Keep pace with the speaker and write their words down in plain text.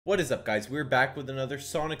What is up, guys? We're back with another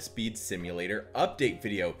Sonic Speed Simulator update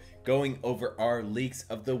video going over our leaks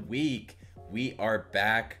of the week. We are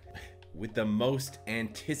back with the most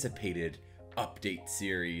anticipated update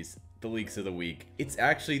series, the leaks of the week. It's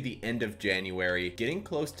actually the end of January, getting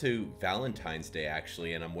close to Valentine's Day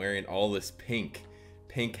actually, and I'm wearing all this pink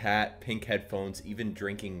hat, pink headphones, even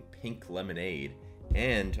drinking pink lemonade.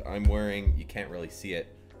 And I'm wearing, you can't really see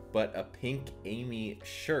it, but a pink Amy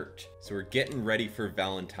shirt. So we're getting ready for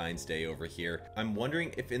Valentine's Day over here. I'm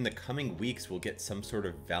wondering if in the coming weeks we'll get some sort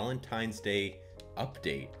of Valentine's Day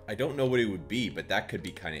update. I don't know what it would be, but that could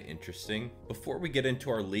be kind of interesting. Before we get into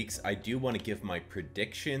our leaks, I do want to give my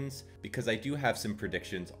predictions because I do have some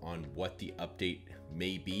predictions on what the update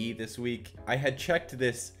may be this week. I had checked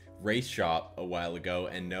this race shop a while ago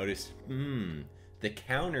and noticed, the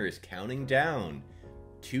counter is counting down.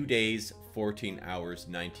 2 days, 14 hours,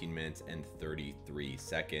 19 minutes, and 33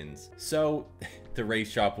 seconds. So the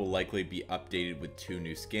race shop will likely be updated with 2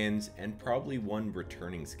 new skins and probably 1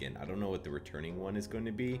 returning skin. I don't know what the returning one is going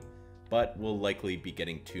to be, but we'll likely be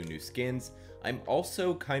getting 2 new skins. I'm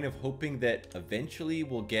also kind of hoping that eventually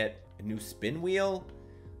we'll get a new spin wheel.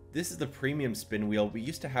 This is the premium spin wheel. We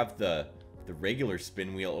used to have the regular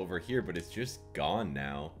spin wheel over here, but it's just gone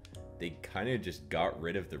now. They kind of just got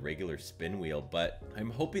rid of the regular spin wheel, but I'm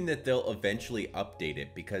hoping that they'll eventually update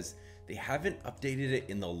it because they haven't updated it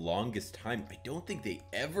in the longest time. I don't think they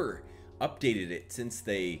ever updated it since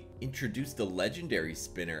they introduced the legendary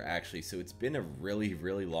spinner actually. So it's been a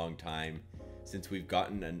really long time since we've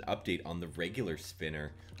gotten an update on the regular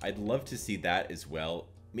spinner. I'd love to see that as well.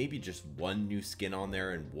 Maybe just 1 new skin on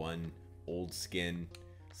there and 1 old skin,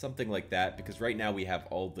 something like that, because right now we have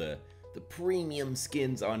all the premium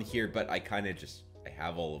skins on here, but I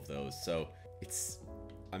have all of those, so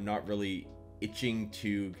I'm not really itching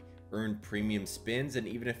to earn premium spins, and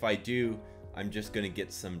even if I do, I'm just gonna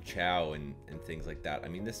get some Chow and things like that. I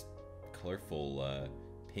mean, this colorful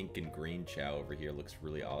pink and green Chow over here looks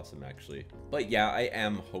really awesome actually. But yeah, I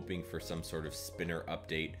am hoping for some sort of spinner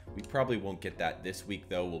update. We probably won't get that this week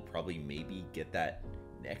though. We'll probably maybe get that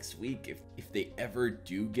next week if they ever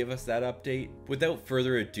do give us that update. Without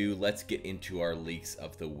further ado, let's get into our leaks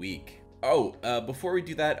of the week. Before we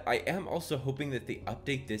do that, I am also hoping that they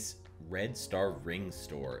update this Red Star Ring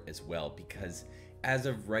store as well, because as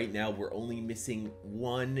of right now we're only missing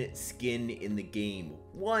 1 skin in the game.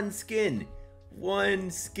 1 skin,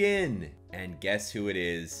 and guess who it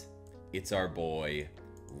is? It's our boy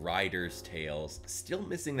Ryder's Tails. Still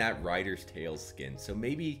missing that Ryder's Tails skin, so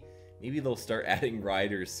maybe they'll start adding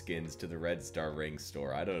Riders skins to the Red Star Ring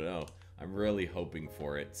store. I don't know. I'm really hoping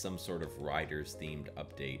for it. Some sort of Riders themed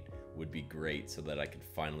update would be great so that I could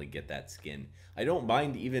finally get that skin. I don't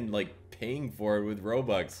mind even like paying for it with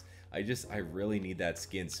Robux. I really need that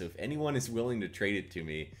skin. So if anyone is willing to trade it to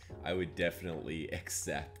me, I would definitely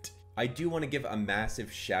accept. I do want to give a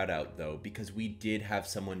massive shout out though, because we did have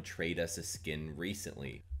someone trade us a skin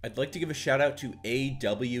recently. I'd like to give a shout out to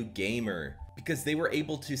AW Gamer, because they were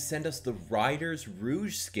able to send us the Riders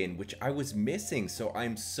Rouge skin, which I was missing, so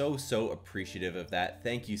I'm so appreciative of that.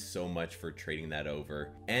 Thank you so much for trading that over.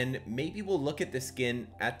 And maybe we'll look at the skin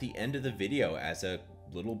at the end of the video as a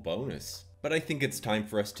little bonus. But I think it's time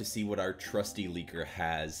for us to see what our trusty leaker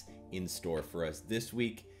has in store for us this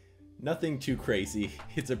week. Nothing too crazy.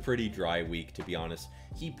 It's a pretty dry week, to be honest.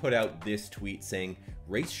 He put out this tweet saying,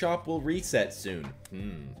 "Race shop will reset soon."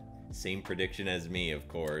 Same prediction as me, of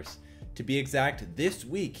course. To be exact, this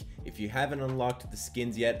week, if you haven't unlocked the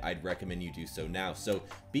skins yet, I'd recommend you do so now. So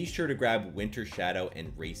be sure to grab Winter Shadow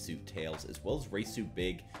and Racesuit Tails, as well as Racesuit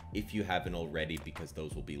Big if you haven't already, because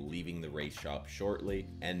those will be leaving the race shop shortly.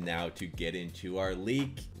 And now to get into our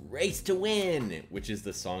leak, Race to Win, which is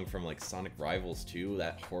the song from like Sonic Rivals 2,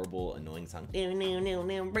 that horrible, annoying song.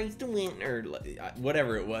 Race to Win, or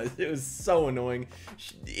whatever it was. It was so annoying.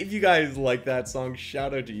 If you guys like that song,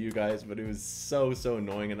 shout out to you guys, but it was so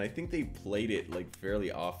annoying, and I think they played it like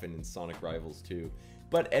fairly often in Sonic Rivals 2.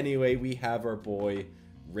 But anyway, we have our boy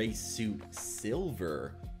Racesuit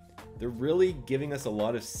Silver. They're really giving us a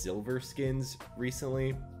lot of silver skins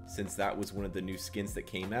recently, since that was one of the new skins that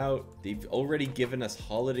came out. They've already given us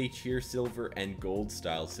Holiday Cheer Silver and Gold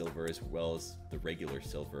Style Silver, as well as the regular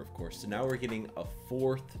silver, of course. So now we're getting a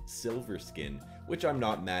 4th silver skin, which I'm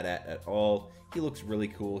not mad at all. He looks really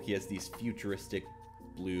cool. He has these futuristic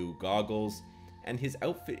blue goggles, and his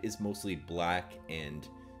outfit is mostly black and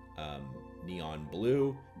neon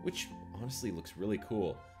blue, which honestly looks really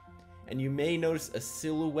cool. And you may notice a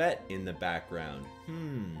silhouette in the background.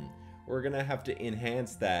 We're gonna have to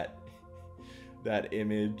enhance that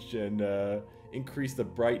image and increase the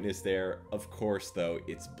brightness there. Of course, though,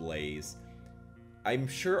 it's Blaze. I'm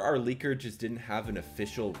sure our leaker just didn't have an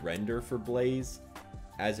official render for Blaze.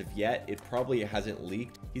 As of yet, it probably hasn't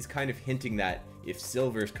leaked. He's kind of hinting that if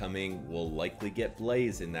Silver's coming, we'll likely get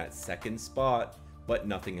Blaze in that second spot, but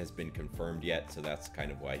nothing has been confirmed yet, so that's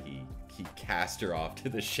kind of why he cast her off to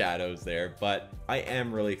the shadows there. But I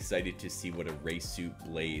am really excited to see what a Racesuit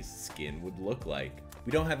Blaze skin would look like.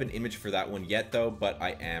 We don't have an image for that one yet though, but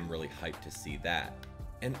I am really hyped to see that.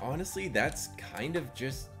 And honestly, that's kind of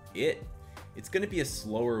just it. It's going to be a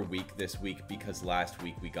slower week this week because last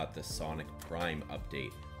week we got the Sonic Prime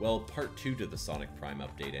update. Well, part 2 to the Sonic Prime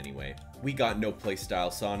update anyway. We got No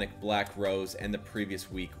Playstyle Sonic, Black Rose, and the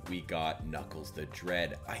previous week we got Knuckles the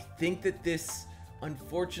Dread. I think that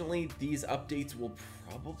unfortunately, these updates will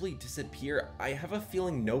probably disappear. I have a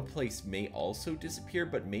feeling No Place may also disappear,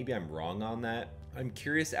 but maybe I'm wrong on that. I'm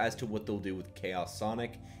curious as to what they'll do with Chaos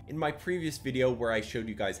Sonic. In my previous video where I showed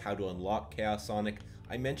you guys how to unlock Chaos Sonic,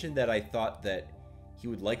 I mentioned that I thought that he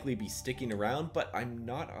would likely be sticking around, but I'm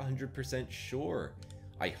not 100% sure.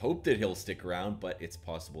 I hope that he'll stick around, but it's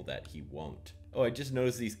possible that he won't. Oh, I just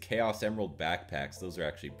noticed these Chaos Emerald backpacks. Those are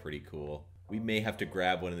actually pretty cool. We may have to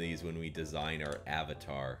grab one of these when we design our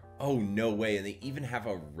avatar. Oh, no way. And they even have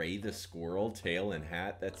a Ray the Squirrel tail and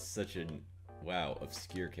hat. That's such a, wow,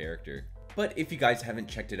 obscure character. But if you guys haven't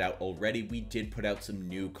checked it out already, we did put out some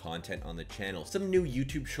new content on the channel. Some new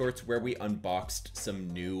YouTube shorts where we unboxed some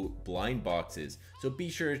new blind boxes. So be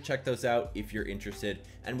sure to check those out if you're interested.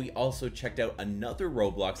 And we also checked out another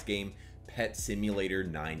Roblox game, Pet Simulator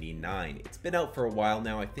 99. It's been out for a while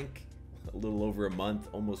now, I think a little over a month,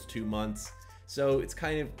 almost 2 months. So it's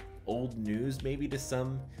kind of old news maybe to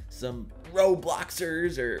some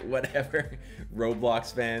Robloxers or whatever,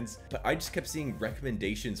 Roblox fans. But I just kept seeing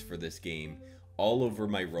recommendations for this game all over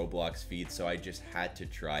my Roblox feed, so I just had to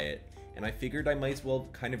try it. And I figured I might as well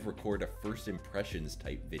kind of record a first impressions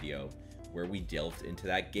type video where we delved into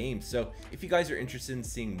that game. So if you guys are interested in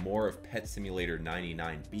seeing more of Pet Simulator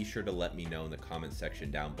 99, be sure to let me know in the comment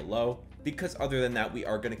section down below. Because other than that, we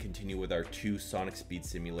are going to continue with our 2 Sonic Speed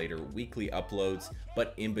Simulator weekly uploads,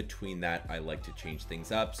 but in between that, I like to change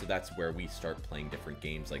things up. So that's where we start playing different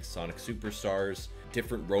games like Sonic Superstars,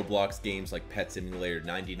 different Roblox games like Pet Simulator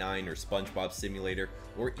 99 or SpongeBob Simulator,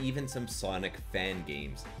 or even some Sonic fan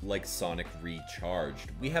games like Sonic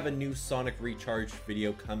Recharged. We have a new Sonic Recharged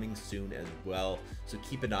video coming soon as well, so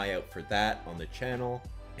keep an eye out for that on the channel.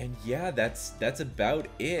 And yeah, that's about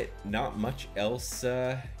it. Not much else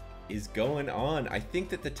is going on. I think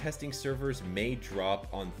that the testing servers may drop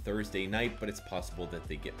on Thursday night, but it's possible that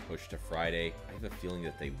they get pushed to Friday. I have a feeling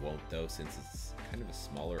that they won't though, since it's kind of a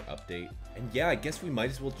smaller update. And yeah, I guess we might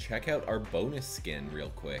as well check out our bonus skin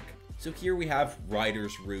real quick. So here we have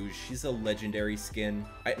Riders Rouge. She's a legendary skin,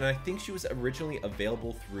 and I think she was originally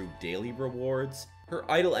available through daily rewards. Her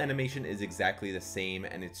idle animation is exactly the same,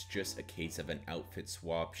 and it's just a case of an outfit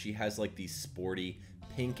swap. She has like these sporty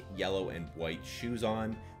pink, yellow, and white shoes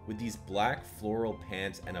on with these black floral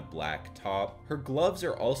pants and a black top. Her gloves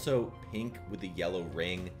are also pink with a yellow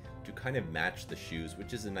ring to kind of match the shoes,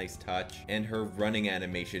 which is a nice touch. And her running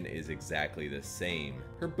animation is exactly the same.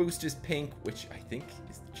 Her boost is pink, which I think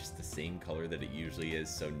is just the same color that it usually is,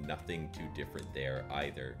 so nothing too different there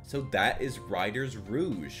either. So that is Riders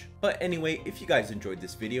Rouge. But anyway, if you guys enjoyed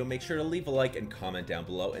this video, make sure to leave a like and comment down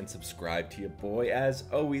below and subscribe to your boy. As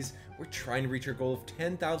always, we're trying to reach our goal of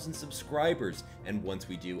 10,000 subscribers. And once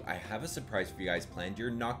we do, I have a surprise for you guys planned.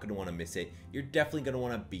 You're not going to want to miss it. You're definitely going to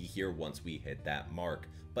want to be here once we hit that mark.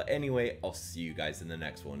 But anyway, I'll see you guys in the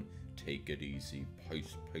next one. Take it easy.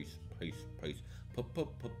 Peace, peace, peace, peace.